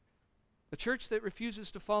 A church that refuses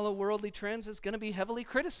to follow worldly trends is going to be heavily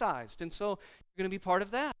criticized, and so you're going to be part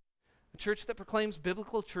of that. A church that proclaims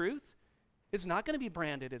biblical truth is not going to be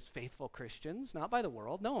branded as faithful Christians, not by the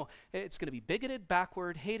world. No, it's going to be bigoted,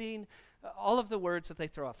 backward, hating, all of the words that they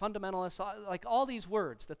throw at fundamentalists, like all these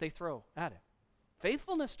words that they throw at it.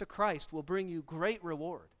 Faithfulness to Christ will bring you great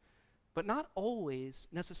reward, but not always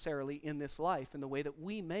necessarily in this life in the way that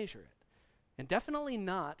we measure it. And definitely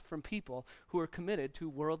not from people who are committed to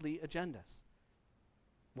worldly agendas.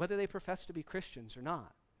 Whether they profess to be Christians or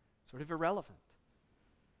not, sort of irrelevant.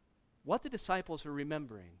 What the disciples are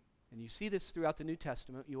remembering, and you see this throughout the New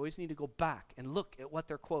Testament, you always need to go back and look at what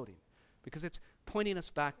they're quoting, because it's pointing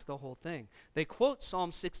us back to the whole thing. They quote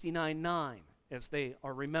Psalm 69:9 as they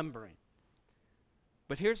are remembering.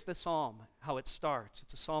 But here's the psalm, how it starts.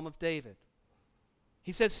 It's a psalm of David.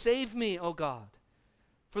 He says, "Save me, O God,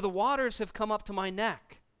 for the waters have come up to my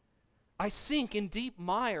neck. I sink in deep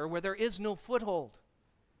mire where there is no foothold.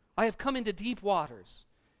 I have come into deep waters,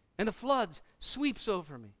 and the flood sweeps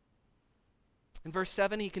over me." In verse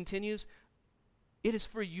 7, he continues, "It is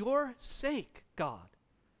for your sake, God,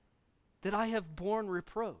 that I have borne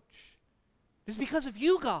reproach. It is because of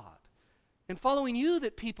you, God, and following you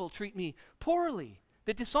that people treat me poorly,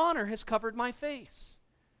 that dishonor has covered my face."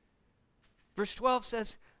 Verse 12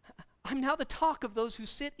 says, "I'm now the talk of those who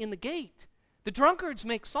sit in the gate. The drunkards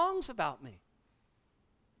make songs about me.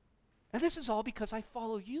 And this is all because I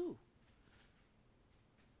follow you."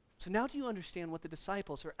 So now do you understand what the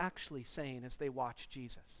disciples are actually saying as they watch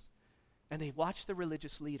Jesus? And they watch the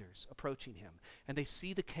religious leaders approaching him, and they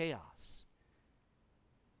see the chaos.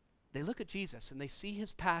 They look at Jesus and they see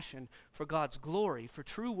his passion for God's glory, for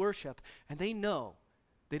true worship, and they know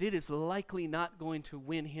that it is likely not going to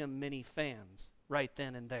win him many fans right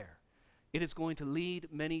then and there. It is going to lead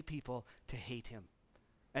many people to hate him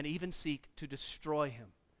and even seek to destroy him.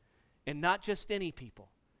 And not just any people,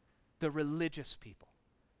 the religious people,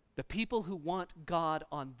 the people who want God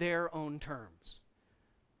on their own terms.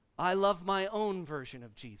 I love my own version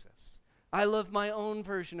of Jesus. I love my own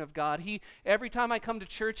version of God. Every time I come to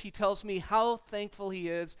church, he tells me how thankful he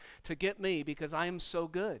is to get me because I am so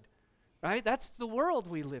good. Right? That's the world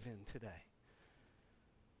we live in today.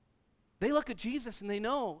 They look at Jesus and they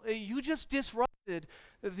know, you just disrupted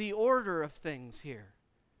the order of things here.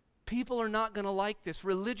 People are not going to like this.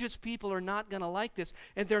 Religious people are not going to like this.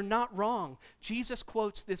 And they're not wrong. Jesus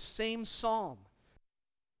quotes this same psalm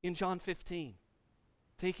in John 15.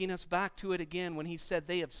 Taking us back to it again when he said,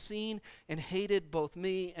 they have seen and hated both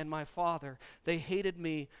me and my Father. They hated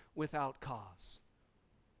me without cause.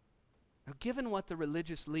 Now, given what the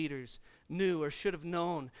religious leaders knew or should have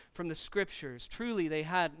known from the Scriptures, truly they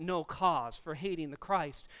had no cause for hating the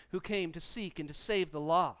Christ who came to seek and to save the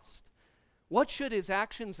lost. What should his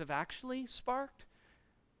actions have actually sparked?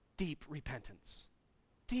 Deep repentance.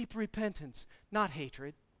 Deep repentance, not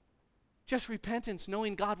hatred. Just repentance,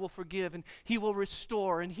 knowing God will forgive and he will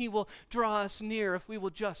restore and he will draw us near if we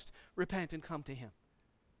will just repent and come to him.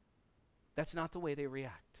 That's not the way they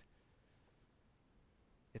react.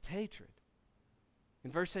 It's hatred.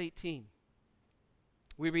 In verse 18,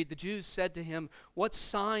 we read, the Jews said to him, what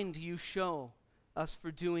sign do you show us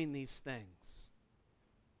for doing these things?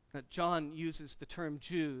 Now, John uses the term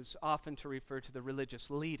Jews often to refer to the religious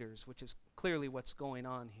leaders, which is clearly what's going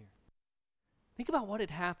on here. Think about what had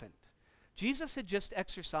happened. Jesus had just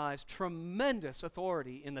exercised tremendous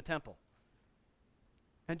authority in the temple.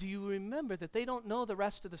 And do you remember that they don't know the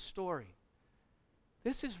rest of the story?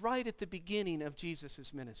 This is right at the beginning of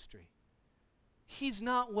Jesus' ministry. He's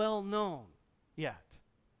not well known yet.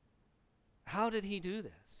 How did he do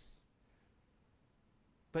this?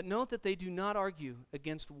 But note that they do not argue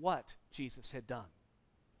against what Jesus had done.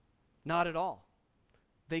 Not at all.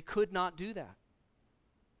 They could not do that.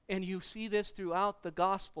 And you see this throughout the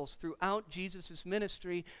Gospels, throughout Jesus'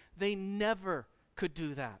 ministry. They never could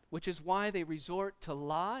do that, which is why they resort to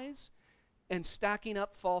lies and stacking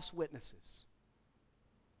up false witnesses.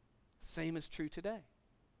 Same is true today.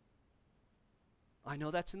 I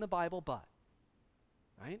know that's in the Bible, but,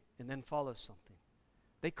 right? And then follows something.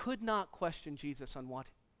 They could not question Jesus on what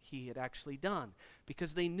he had actually done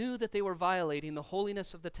because they knew that they were violating the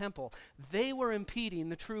holiness of the temple. They were impeding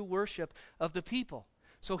the true worship of the people.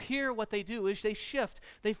 So here what they do is they shift.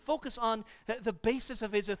 They focus on the basis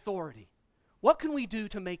of his authority. What can we do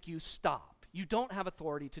to make you stop? You don't have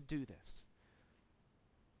authority to do this.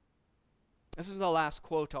 This is the last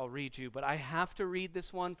quote I'll read you, but I have to read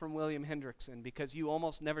this one from William Hendrickson because you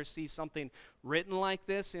almost never see something written like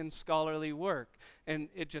this in scholarly work. And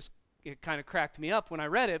it kind of cracked me up when I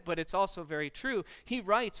read it, but it's also very true. He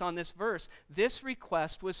writes on this verse, this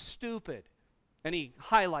request was stupid. And he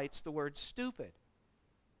highlights the word stupid.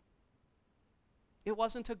 It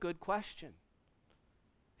wasn't a good question.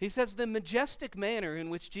 He says the majestic manner in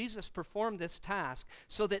which Jesus performed this task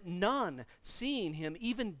so that none, seeing him,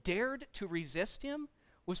 even dared to resist him,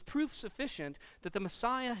 was proof sufficient that the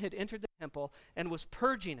Messiah had entered the temple and was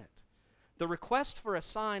purging it. The request for a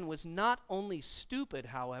sign was not only stupid,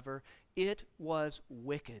 however, it was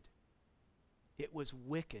wicked. It was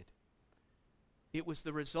wicked. It was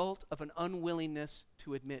the result of an unwillingness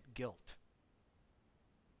to admit guilt.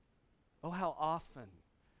 Oh, how often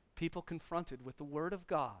people confronted with the Word of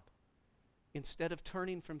God, instead of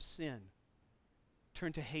turning from sin,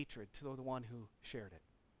 turn to hatred to the one who shared it.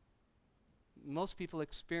 Most people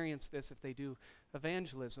experience this if they do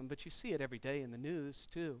evangelism, but you see it every day in the news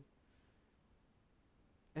too.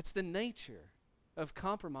 It's the nature of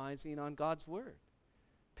compromising on God's Word.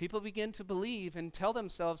 People begin to believe and tell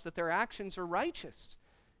themselves that their actions are righteous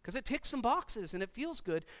because it ticks some boxes and it feels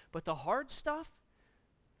good, but the hard stuff,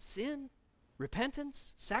 sin,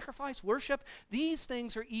 repentance, sacrifice, worship, these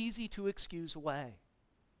things are easy to excuse away.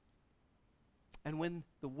 And when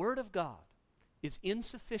the Word of God is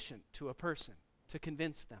insufficient to a person to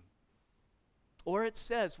convince them, or it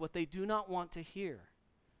says what they do not want to hear,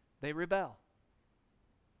 they rebel.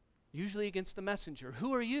 Usually against the messenger.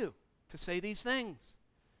 Who are you to say these things?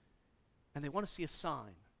 And they want to see a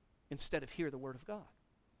sign instead of hear the Word of God.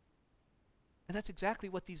 And that's exactly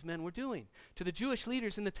what these men were doing. To the Jewish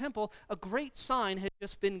leaders in the temple, a great sign had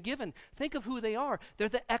just been given. Think of who they are. They're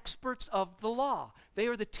the experts of the law. They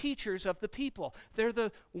are the teachers of the people. They're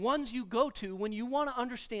the ones you go to when you want to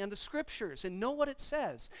understand the scriptures and know what it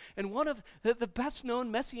says. And one of the best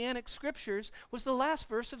known messianic scriptures was the last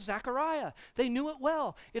verse of Zechariah. They knew it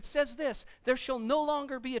well. It says this, "There shall no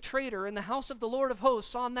longer be a traitor in the house of the Lord of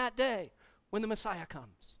hosts on that day when the Messiah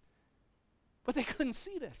comes." But they couldn't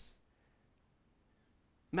see this.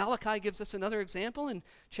 Malachi gives us another example in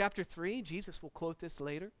chapter 3. Jesus will quote this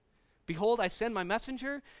later. "Behold, I send my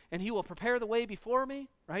messenger, and he will prepare the way before me."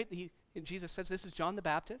 Right? Jesus says this is John the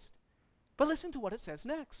Baptist. But listen to what it says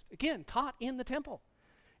next. Again, taught in the temple.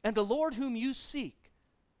 "And the Lord whom you seek,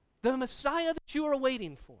 the Messiah that you are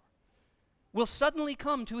waiting for, will suddenly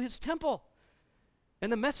come to his temple. And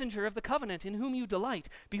the messenger of the covenant in whom you delight,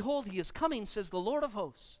 behold, he is coming, says the Lord of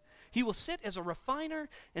hosts. He will sit as a refiner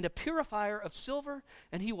and a purifier of silver,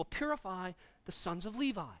 and he will purify the sons of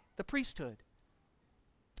Levi, the priesthood.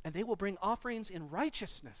 And they will bring offerings in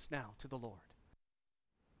righteousness now to the Lord."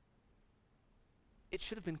 It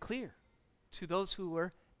should have been clear to those who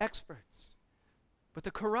were experts. But the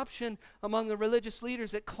corruption among the religious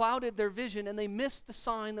leaders, it clouded their vision, and they missed the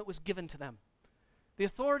sign that was given to them. The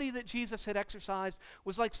authority that Jesus had exercised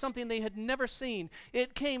was like something they had never seen.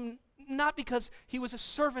 It came not because he was a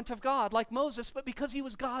servant of God like Moses, but because he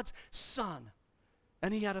was God's son.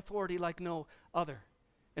 And he had authority like no other.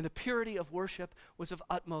 And the purity of worship was of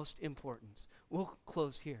utmost importance. We'll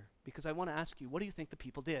close here because I want to ask you, what do you think the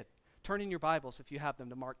people did? Turn in your Bibles, if you have them,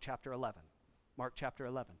 to Mark chapter 11. Mark chapter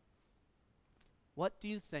 11. What do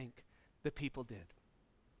you think the people did?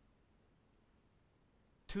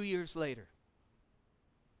 2 years later,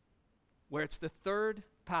 where it's the third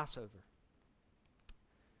Passover.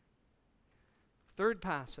 Third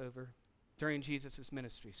Passover during Jesus'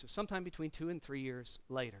 ministry. So sometime between 2 and 3 years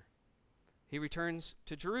later, he returns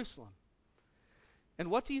to Jerusalem.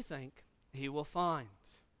 And what do you think he will find?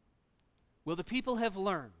 Will the people have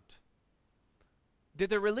learned?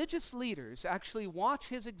 Did the religious leaders actually watch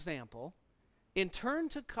his example and turn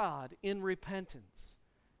to God in repentance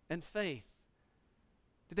and faith?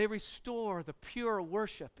 Did they restore the pure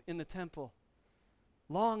worship in the temple,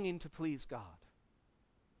 longing to please God?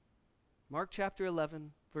 Mark chapter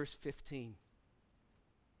 11, verse 15.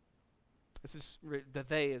 This is the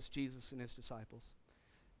they as Jesus and his disciples.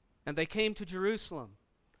 "And they came to Jerusalem,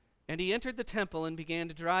 and he entered the temple and began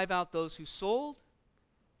to drive out those who sold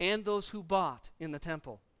and those who bought in the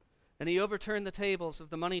temple. And he overturned the tables of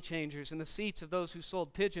the money changers and the seats of those who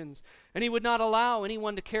sold pigeons, and he would not allow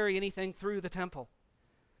anyone to carry anything through the temple.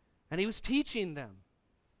 And he was teaching them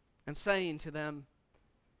and saying to them,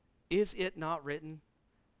 'Is it not written,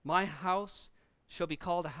 my house shall be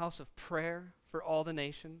called a house of prayer for all the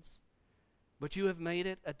nations? But you have made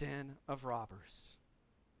it a den of robbers.'"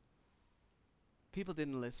 People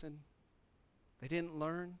didn't listen. They didn't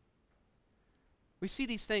learn. We see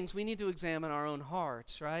these things. We need to examine our own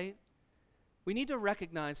hearts, right? We need to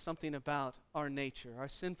recognize something about our nature, our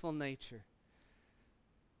sinful nature.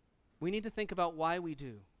 We need to think about why we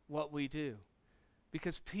do what we do.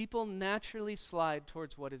 Because people naturally slide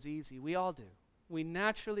towards what is easy. We all do. We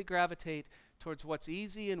naturally gravitate towards what's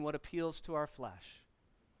easy and what appeals to our flesh.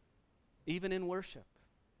 Even in worship.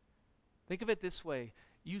 Think of it this way.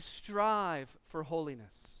 You strive for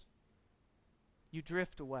holiness. You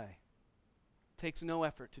drift away. It takes no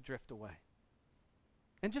effort to drift away.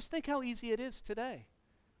 And just think how easy it is today.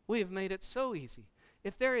 We have made it so easy.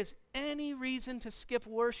 If there is any reason to skip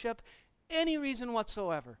worship, any reason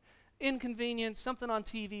whatsoever, inconvenience, something on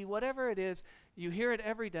TV, whatever it is, you hear it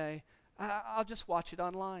every day, I'll just watch it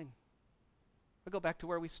online. I'll go back to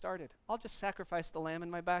where we started. I'll just sacrifice the lamb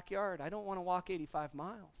in my backyard. I don't want to walk 85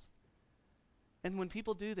 miles. And when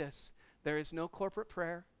people do this, there is no corporate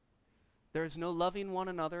prayer. There is no loving one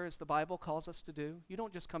another as the Bible calls us to do. You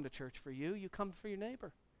don't just come to church for you, you come for your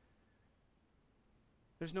neighbor.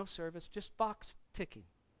 There's no service, just box ticking.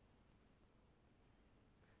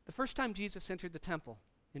 The first time Jesus entered the temple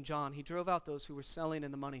in John, he drove out those who were selling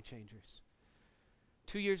and the money changers.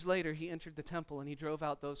 2 years later, he entered the temple and he drove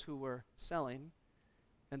out those who were selling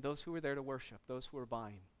and those who were there to worship, those who were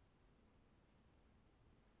buying.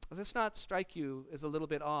 Does this not strike you as a little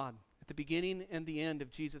bit odd? At the beginning and the end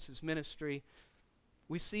of Jesus' ministry,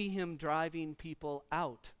 we see him driving people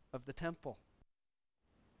out of the temple,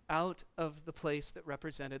 out of the place that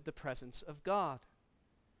represented the presence of God.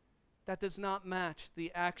 That does not match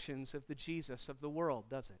the actions of the Jesus of the world,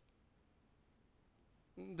 does it?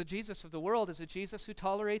 The Jesus of the world is a Jesus who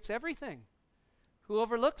tolerates everything, who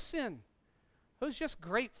overlooks sin, who's just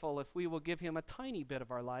grateful if we will give him a tiny bit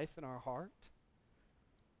of our life and our heart.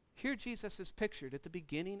 Here Jesus is pictured at the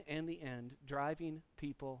beginning and the end, driving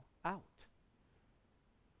people out.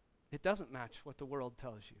 It doesn't match what the world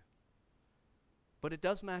tells you, but it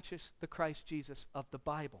does match the Christ Jesus of the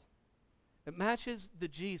Bible. It matches the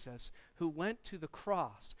Jesus who went to the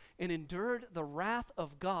cross and endured the wrath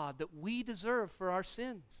of God that we deserve for our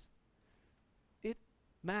sins. It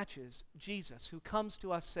matches Jesus who comes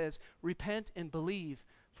to us, says, repent and believe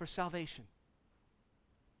for salvation,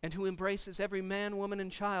 and who embraces every man, woman,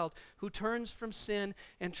 and child who turns from sin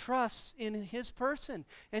and trusts in his person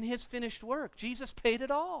and his finished work. Jesus paid it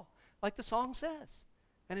all, like the song says,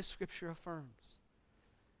 and as Scripture affirms.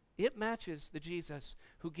 It matches the Jesus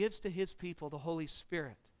who gives to his people the Holy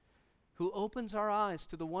Spirit, who opens our eyes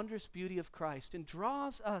to the wondrous beauty of Christ and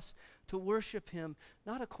draws us to worship him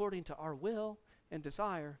not according to our will and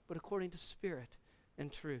desire, but according to spirit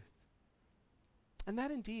and truth. And that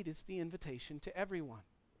indeed is the invitation to everyone.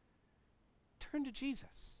 Turn to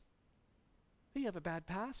Jesus. You have a bad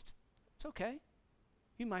past? It's okay.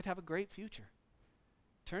 You might have a great future.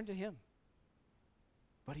 Turn to him.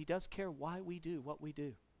 But he does care why we do what we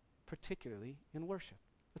do, particularly in worship.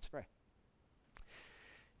 Let's pray.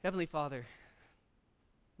 Heavenly Father,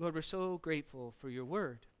 Lord, we're so grateful for your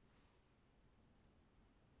word.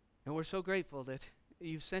 And we're so grateful that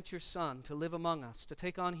you sent your Son to live among us, to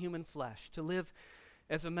take on human flesh, to live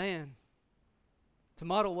as a man, to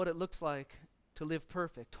model what it looks like to live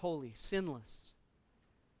perfect, holy, sinless.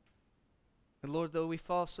 And Lord, though we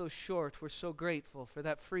fall so short, we're so grateful for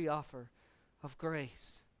that free offer of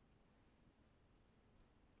grace,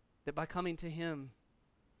 that by coming to him,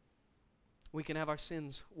 we can have our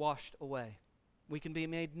sins washed away. We can be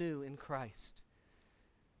made new in Christ.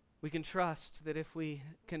 We can trust that if we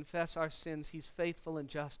confess our sins, he's faithful and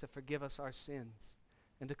just to forgive us our sins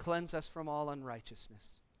and to cleanse us from all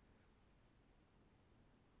unrighteousness.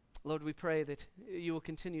 Lord, we pray that you will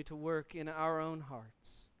continue to work in our own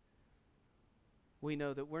hearts. We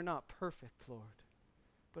know that we're not perfect, Lord,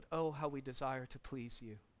 but oh, how we desire to please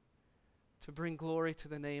you, to bring glory to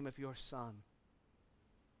the name of your Son,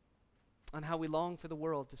 and how we long for the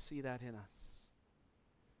world to see that in us.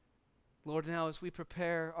 Lord, now as we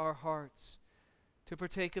prepare our hearts to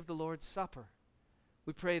partake of the Lord's Supper,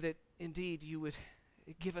 we pray that indeed you would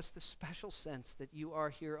give us the special sense that you are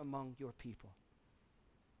here among your people.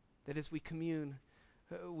 That as we commune,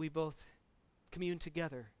 we both commune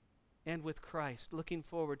together and with Christ, looking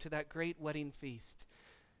forward to that great wedding feast.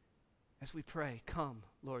 As we pray, come,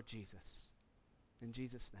 Lord Jesus. In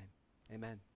Jesus' name, amen.